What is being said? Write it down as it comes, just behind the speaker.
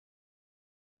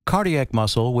cardiac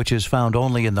muscle, which is found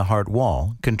only in the heart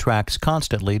wall, contracts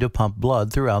constantly to pump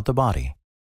blood throughout the body.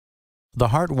 The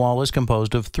heart wall is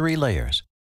composed of 3 layers.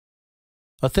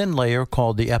 A thin layer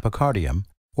called the epicardium,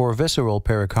 or visceral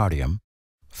pericardium,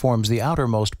 forms the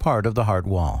outermost part of the heart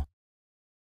wall.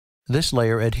 This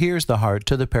layer adheres the heart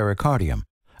to the pericardium,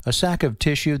 a sac of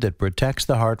tissue that protects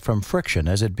the heart from friction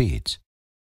as it beats.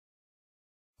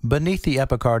 Beneath the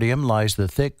epicardium lies the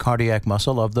thick cardiac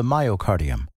muscle of the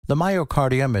myocardium. The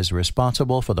myocardium is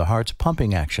responsible for the heart's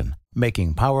pumping action,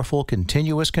 making powerful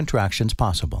continuous contractions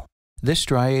possible. This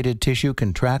striated tissue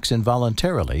contracts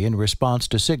involuntarily in response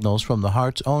to signals from the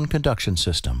heart's own conduction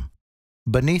system.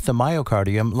 Beneath the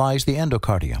myocardium lies the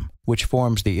endocardium, which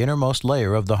forms the innermost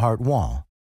layer of the heart wall.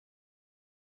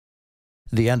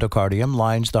 The endocardium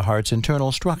lines the heart's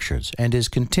internal structures and is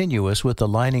continuous with the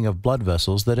lining of blood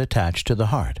vessels that attach to the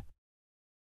heart.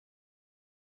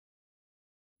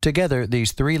 Together,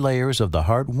 these 3 layers of the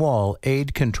heart wall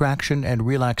aid contraction and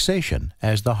relaxation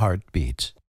as the heart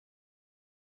beats.